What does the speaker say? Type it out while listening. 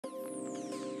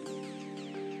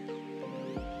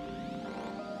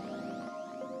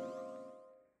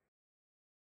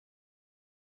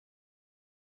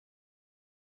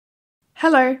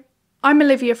Hello, I'm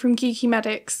Olivia from Geeky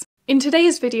Medics. In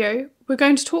today's video, we're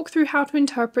going to talk through how to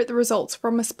interpret the results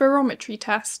from a spirometry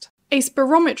test. A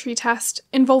spirometry test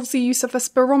involves the use of a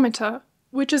spirometer,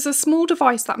 which is a small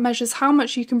device that measures how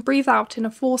much you can breathe out in a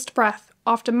forced breath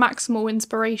after maximal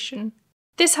inspiration.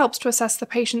 This helps to assess the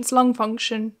patient's lung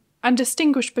function and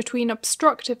distinguish between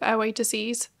obstructive airway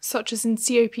disease, such as in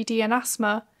COPD and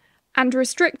asthma, and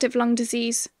restrictive lung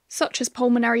disease, such as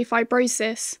pulmonary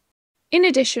fibrosis. In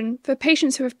addition, for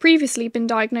patients who have previously been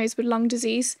diagnosed with lung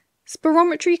disease,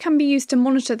 spirometry can be used to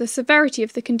monitor the severity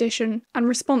of the condition and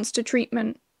response to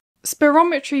treatment.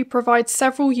 Spirometry provides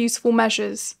several useful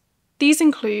measures. These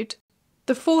include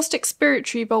the forced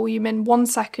expiratory volume in 1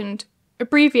 second,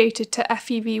 abbreviated to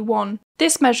FEV1.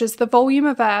 This measures the volume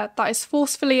of air that is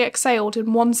forcefully exhaled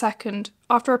in 1 second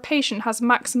after a patient has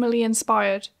maximally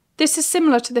inspired. This is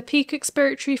similar to the peak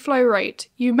expiratory flow rate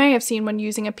you may have seen when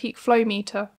using a peak flow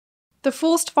meter. The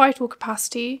forced vital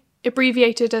capacity,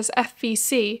 abbreviated as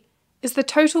FVC, is the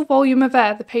total volume of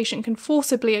air the patient can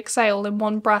forcibly exhale in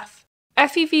one breath.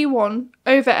 FEV1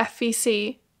 over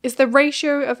FVC is the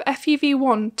ratio of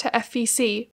FEV1 to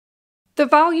FVC. The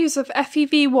values of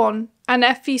FEV1 and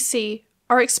FVC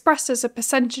are expressed as a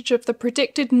percentage of the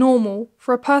predicted normal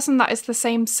for a person that is the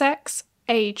same sex,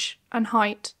 age, and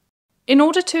height. In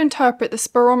order to interpret the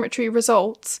spirometry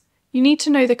results, you need to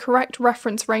know the correct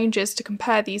reference ranges to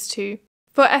compare these two.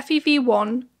 For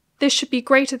FEV1, this should be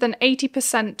greater than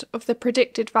 80% of the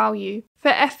predicted value.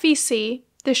 For FVC,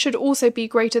 this should also be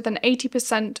greater than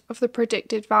 80% of the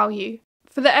predicted value.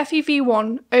 For the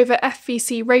FEV1 over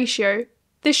FVC ratio,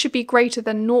 this should be greater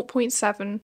than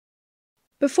 0.7.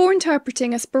 Before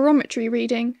interpreting a spirometry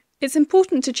reading, it's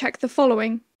important to check the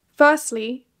following.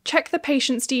 Firstly, check the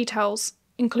patient's details,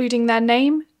 including their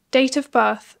name, date of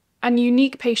birth, and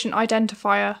unique patient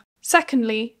identifier.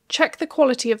 Secondly, check the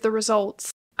quality of the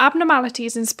results.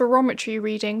 Abnormalities in spirometry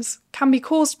readings can be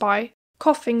caused by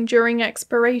coughing during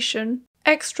expiration,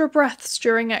 extra breaths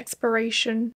during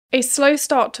expiration, a slow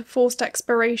start to forced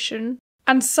expiration,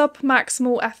 and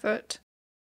submaximal effort.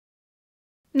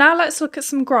 Now let's look at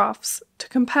some graphs to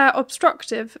compare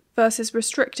obstructive versus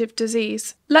restrictive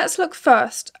disease. Let's look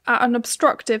first at an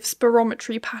obstructive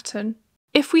spirometry pattern.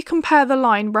 If we compare the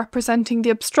line representing the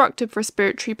obstructive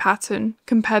respiratory pattern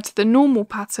compared to the normal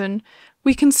pattern,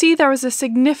 we can see there is a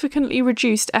significantly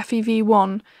reduced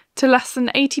FEV1 to less than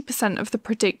 80% of the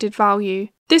predicted value.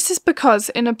 This is because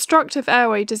in obstructive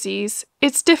airway disease,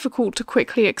 it's difficult to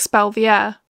quickly expel the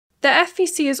air. The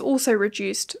FVC is also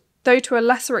reduced, though to a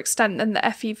lesser extent than the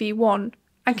FEV1,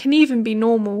 and can even be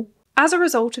normal. As a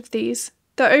result of these,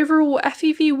 the overall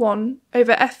FEV1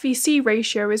 over FVC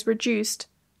ratio is reduced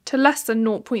to less than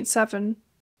 0.7.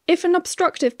 If an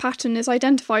obstructive pattern is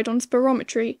identified on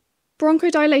spirometry,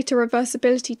 bronchodilator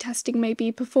reversibility testing may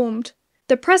be performed.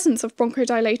 The presence of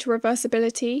bronchodilator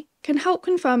reversibility can help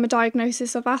confirm a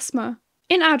diagnosis of asthma.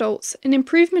 In adults, an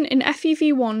improvement in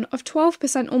FEV1 of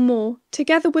 12% or more,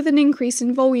 together with an increase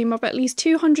in volume of at least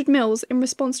 200 mL in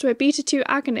response to a beta-2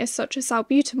 agonist such as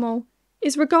salbutamol,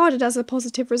 is regarded as a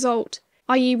positive result,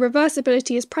 i.e.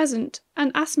 reversibility is present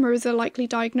and asthma is a likely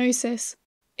diagnosis.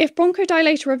 If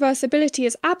bronchodilator reversibility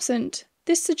is absent,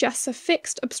 this suggests a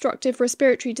fixed obstructive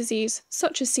respiratory disease,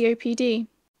 such as COPD.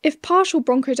 If partial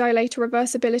bronchodilator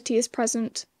reversibility is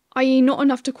present, i.e. not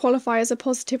enough to qualify as a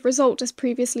positive result as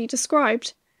previously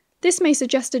described, this may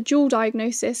suggest a dual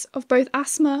diagnosis of both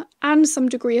asthma and some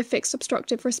degree of fixed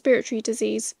obstructive respiratory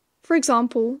disease, for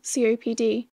example,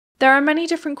 COPD. There are many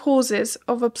different causes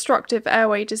of obstructive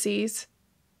airway disease.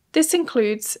 This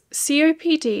includes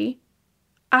COPD,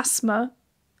 asthma,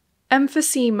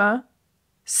 emphysema,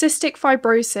 cystic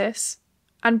fibrosis,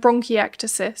 and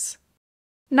bronchiectasis.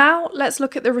 Now let's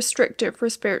look at the restrictive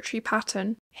respiratory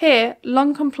pattern. Here,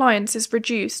 lung compliance is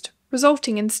reduced,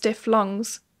 resulting in stiff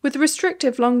lungs. With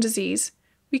restrictive lung disease,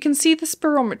 we can see the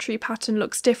spirometry pattern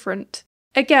looks different.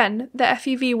 Again, the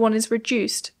FEV1 is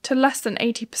reduced to less than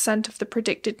 80% of the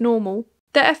predicted normal.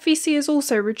 The FVC is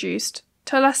also reduced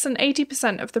to less than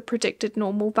 80% of the predicted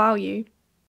normal value.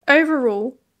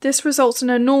 Overall, this results in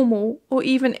a normal or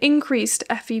even increased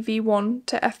FEV1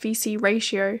 to FVC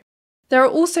ratio. There are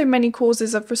also many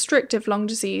causes of restrictive lung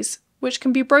disease, which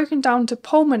can be broken down to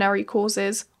pulmonary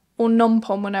causes or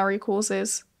non-pulmonary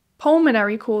causes.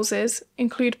 Pulmonary causes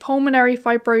include pulmonary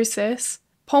fibrosis,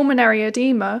 pulmonary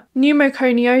edema,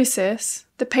 pneumoconiosis,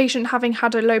 the patient having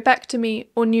had a lobectomy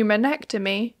or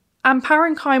pneumonectomy, and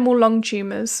parenchymal lung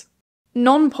tumours.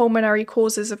 Non-pulmonary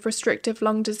causes of restrictive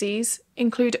lung disease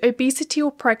include obesity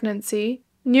or pregnancy,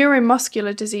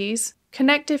 neuromuscular disease,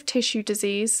 connective tissue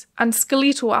disease, and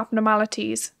skeletal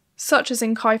abnormalities, such as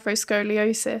in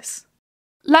kyphoscoliosis.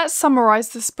 Let's summarise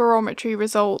the spirometry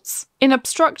results. In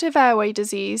obstructive airway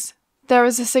disease, there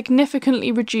is a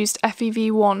significantly reduced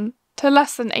FEV1 to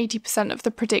less than 80% of the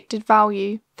predicted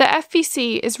value. The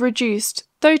FVC is reduced,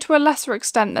 though to a lesser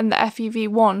extent than the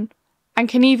FEV1, and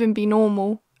can even be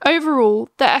normal. Overall,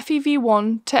 the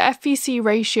FEV1 to FVC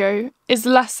ratio is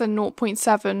less than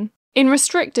 0.7. In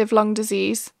restrictive lung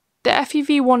disease, the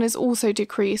FEV1 is also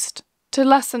decreased to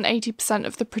less than 80%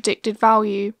 of the predicted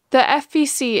value. The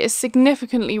FVC is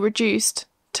significantly reduced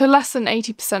to less than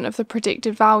 80% of the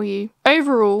predicted value.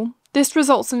 Overall, this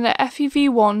results in an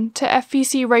FEV1 to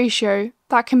FVC ratio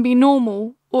that can be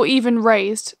normal or even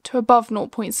raised to above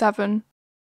 0.7.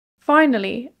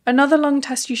 Finally, another lung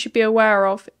test you should be aware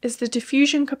of is the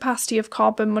diffusion capacity of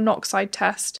carbon monoxide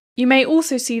test. You may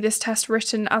also see this test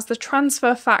written as the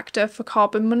transfer factor for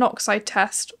carbon monoxide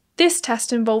test. This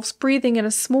test involves breathing in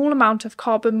a small amount of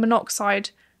carbon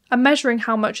monoxide and measuring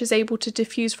how much is able to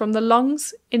diffuse from the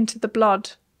lungs into the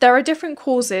blood. There are different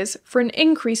causes for an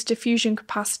increased diffusion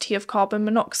capacity of carbon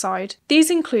monoxide. These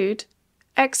include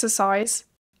exercise,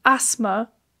 asthma,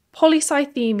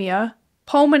 polycythemia,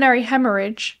 pulmonary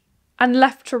hemorrhage, and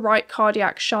left to right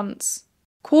cardiac shunts.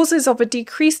 Causes of a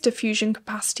decreased diffusion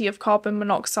capacity of carbon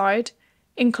monoxide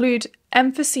include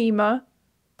emphysema,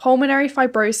 pulmonary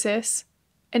fibrosis,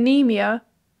 anemia,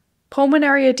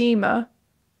 pulmonary edema,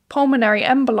 pulmonary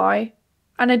emboli,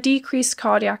 and a decreased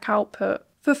cardiac output.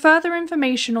 For further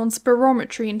information on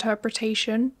spirometry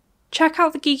interpretation, check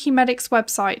out the Geeky Medics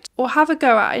website or have a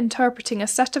go at interpreting a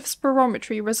set of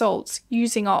spirometry results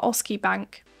using our OSCE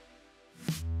bank.